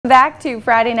back to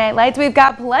Friday Night Lights. We've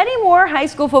got plenty more high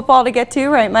school football to get to,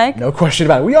 right, Mike? No question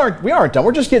about it. We aren't done.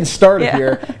 We're just getting started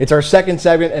here. It's our second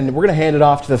segment, and we're going to hand it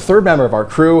off to the third member of our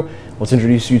crew. Let's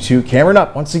introduce you to Cameron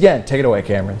Up once again. Take it away,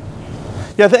 Cameron.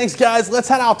 Yeah, thanks, guys. Let's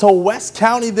head out to West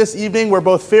County this evening, where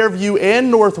both Fairview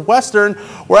and Northwestern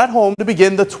were at home to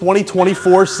begin the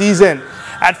 2024 season.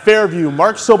 At Fairview,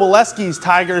 Mark Sobolewski's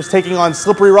Tigers taking on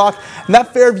Slippery Rock, and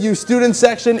that Fairview student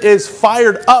section is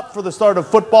fired up for the start of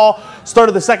football. Start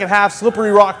of the second half, Slippery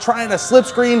Rock trying a slip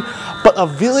screen, but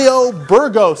Avilio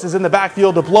Burgos is in the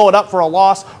backfield to blow it up for a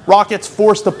loss. Rockets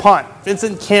forced to punt.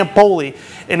 Vincent Campoli,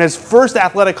 in his first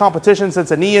athletic competition since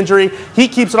a knee injury, he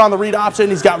keeps it on the read option.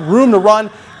 He's got room to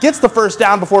run, gets the first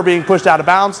down before being pushed out of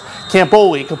bounds.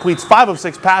 Campoli completes 5 of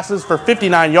 6 passes for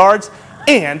 59 yards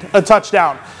and a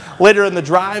touchdown. Later in the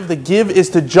drive, the give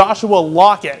is to Joshua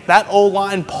Lockett. That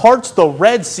O-line parts the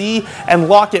Red Sea, and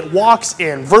Lockett walks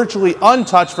in, virtually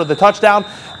untouched for the touchdown.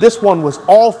 This one was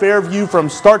all Fairview from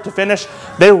start to finish.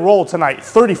 They roll tonight,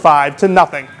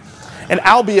 35-0. And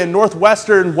Albion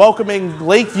Northwestern welcoming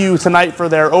Lakeview tonight for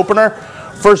their opener.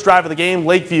 First drive of the game,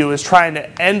 Lakeview is trying to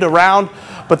end around,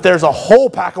 but there's a whole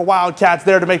pack of Wildcats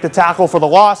there to make the tackle for the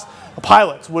loss. The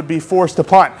Pilots would be forced to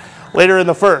punt. Later in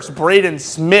the first, Braden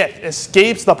Smith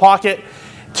escapes the pocket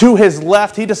to his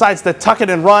left. He decides to tuck it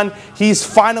and run. He's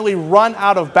finally run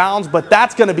out of bounds, but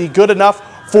that's going to be good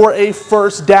enough for a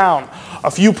first down. A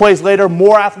few plays later,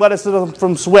 more athleticism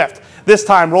from Swift. This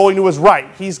time rolling to his right.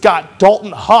 He's got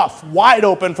Dalton Huff wide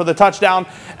open for the touchdown.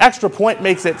 Extra point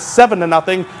makes it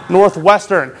 7-0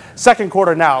 Northwestern. Second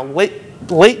quarter now.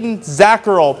 Leighton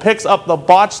Zackerl picks up the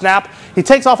botch snap. He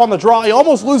takes off on the draw. He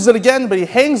almost loses it again, but he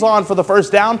hangs on for the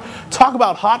first down. Talk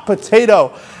about hot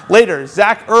potato. Later,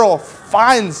 Zach Earl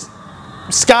finds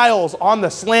Skiles on the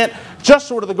slant, just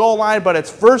short of the goal line, but it's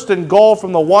first and goal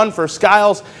from the 1 for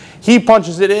Skiles. He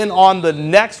punches it in on the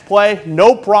next play,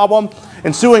 no problem.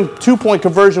 Ensuing 2-point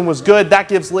conversion was good. That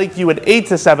gives Lakeview an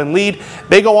 8-7 lead.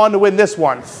 They go on to win this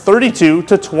one,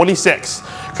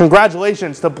 32-26.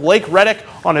 Congratulations to Blake Reddick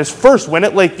on his first win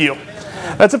at Lakeview.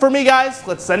 That's it for me, guys.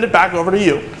 Let's send it back over to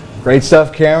you. Great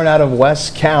stuff, Cameron, out of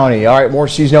West County. All right, more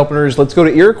season openers. Let's go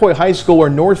to Iroquois High School, where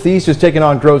Northeast is taking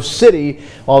on Grove City,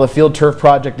 while the field turf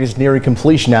project is nearing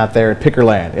completion out there at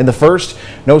Pickerland. In the first,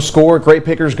 no score. Great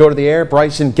pickers go to the air.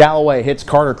 Bryson Galloway hits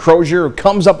Carter Crozier, who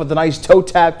comes up with a nice toe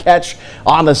tap catch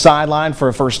on the sideline for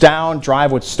a first down.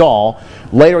 Drive would stall.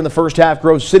 Later in the first half,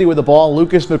 Grove City with the ball.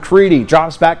 Lucas McCready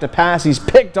drops back to pass. He's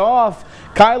picked off.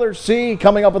 Kyler C.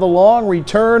 coming up with a long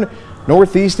return.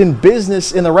 Northeast in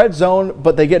business in the red zone,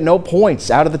 but they get no points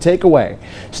out of the takeaway.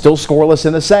 Still scoreless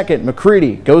in the second.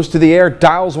 McCready goes to the air,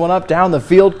 dials one up down the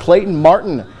field. Clayton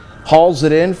Martin hauls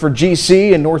it in for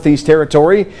GC in Northeast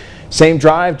territory. Same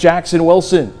drive, Jackson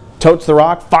Wilson totes the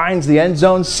rock, finds the end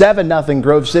zone. 7-0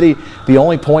 Grove City. The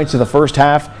only points of the first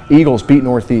half. Eagles beat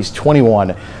Northeast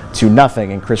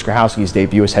 21-0 in Chris Grahowski's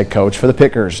debut as head coach for the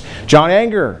Pickers. John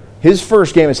Anger, his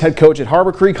first game as head coach at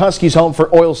Harbor Creek. Huskies home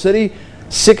for Oil City.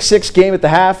 6-6 game at the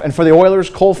half, and for the Oilers,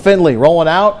 Cole Finley rolling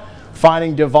out,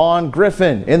 finding Devon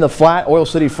Griffin in the flat. Oil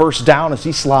City first down as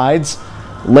he slides.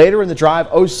 Later in the drive,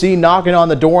 OC knocking on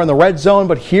the door in the red zone,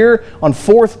 but here on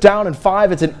 4th down and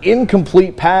 5, it's an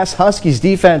incomplete pass. Huskies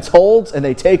defense holds, and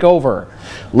they take over.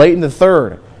 Late in the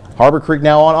third, Harbor Creek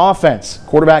now on offense.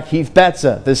 Quarterback Heath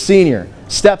Betza, the senior,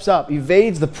 steps up,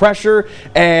 evades the pressure,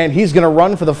 and he's going to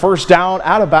run for the first down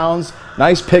out of bounds.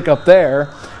 Nice pick up there.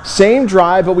 Same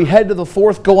drive, but we head to the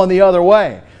fourth going the other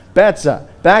way. Betza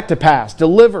back to pass,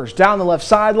 delivers down the left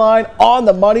sideline, on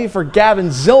the money for Gavin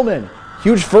Zillman.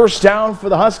 Huge first down for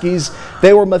the Huskies.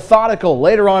 They were methodical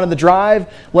later on in the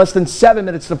drive. Less than 7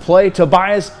 minutes to play.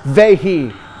 Tobias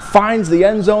Vehi finds the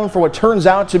end zone for what turns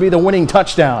out to be the winning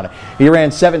touchdown. He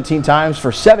ran 17 times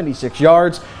for 76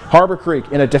 yards. Harbor Creek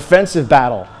in a defensive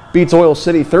battle beats Oil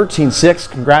City 13-6.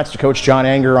 Congrats to Coach John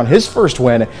Anger on his first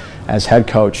win as head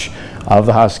coach of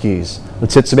the Huskies.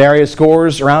 Let's hit some area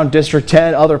scores around District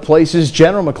 10. Other places,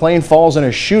 General McLean falls in a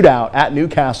shootout at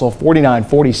Newcastle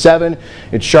 49-47.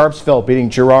 It's Sharpsville beating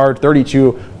Girard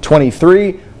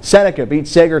 32-23. Seneca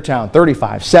beats Sagertown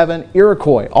 35-7.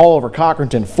 Iroquois all over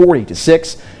Cochranton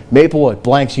 40-6. Maplewood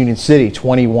blanks Union City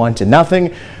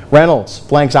 21-0. Reynolds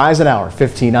blanks Eisenhower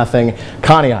 15-0.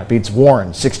 Conneaut beats Warren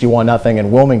 61-0.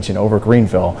 And Wilmington over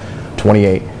Greenville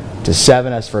 28-7.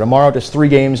 As for tomorrow, just 3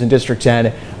 games in District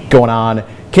 10 going on.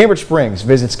 Cambridge Springs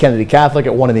visits Kennedy Catholic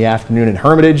at 1 in the afternoon in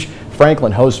Hermitage.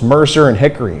 Franklin hosts Mercer, and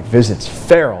Hickory visits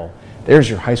Farrell there's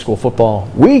your high school football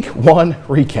week 1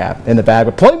 recap in the bag,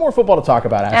 but plenty more football to talk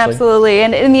about, Ashley. Absolutely.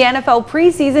 And in the NFL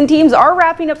preseason, teams are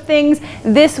wrapping up things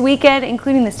this weekend,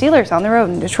 including the Steelers on the road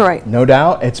in Detroit. No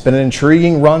doubt. It's been an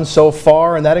intriguing run so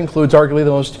far, and that includes arguably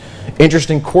the most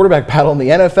interesting quarterback battle in the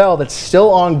NFL that's still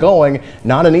ongoing.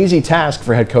 Not an easy task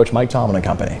for head coach Mike Tomlin and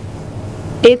company.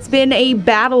 It's been a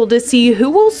battle to see who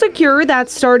will secure that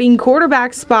starting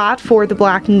quarterback spot for the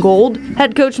Black and Gold.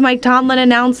 Head coach Mike Tomlin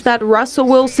announced that Russell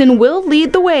Wilson will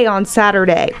lead the way on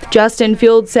Saturday. Justin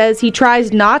Fields says he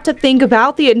tries not to think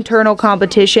about the internal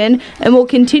competition and will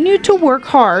continue to work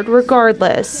hard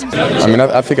regardless. I mean,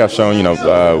 I think I've shown,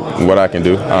 what I can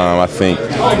do. I think,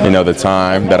 the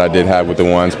time that I did have with the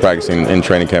ones practicing in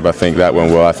training camp, I think that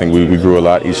went well. I think we grew a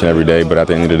lot each and every day, but at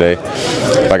the end of the day,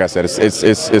 like I said,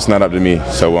 it's not up to me.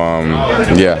 So,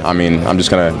 yeah, I mean, I'm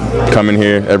just going to come in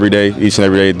here every day, each and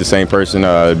every day, the same person,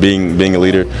 being a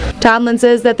leader. Tomlin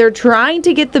says that they're trying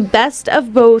to get the best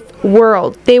of both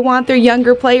worlds. They want their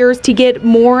younger players to get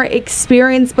more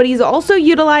experience, but he's also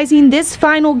utilizing this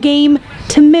final game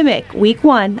to mimic week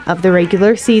 1 of the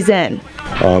regular season.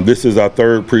 This is our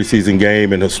 3rd preseason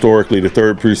game, and historically the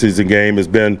 3rd preseason game has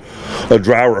been a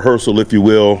dry rehearsal, if you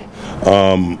will,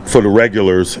 for the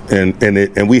regulars,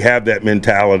 and we have that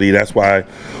mentality. That's why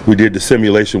we did the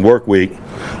simulation work week.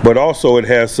 But also it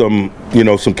has some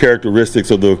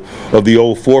characteristics of the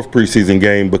old 4th preseason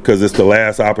game, because it's the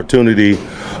last opportunity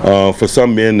for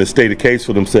some men to state a case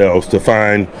for themselves, to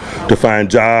find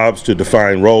jobs, to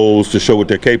define roles, to show what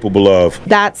they're capable of.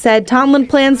 That said, Tomlin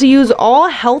plans to use all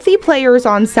healthy players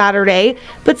on Saturday,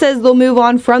 but says they'll move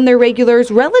on from their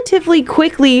regulars relatively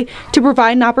quickly to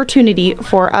provide an opportunity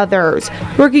for others.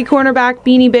 Rookie cornerback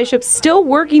Beanie Bishop still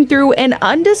working through an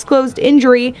undisclosed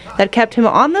injury that kept him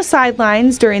on the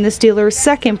sidelines during the Steelers'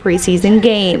 2nd preseason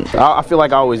game. I feel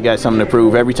like I always got something to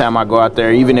prove every time I go out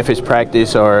there, even if it's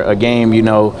practice or a game,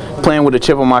 playing with a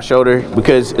chip on my shoulder,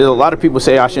 because a lot of people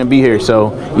say I shouldn't be here.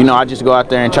 So, I just go out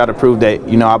there and try to prove that,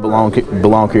 I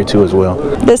belong here too as well.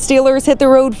 The Steelers hit the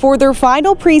road for their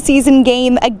final preseason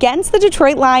game against the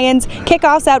Detroit Lions.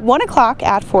 Kickoffs at 1 o'clock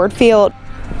at Ford Field.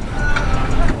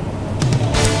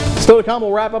 Still to come,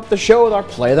 we'll wrap up the show with our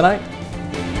play of the night.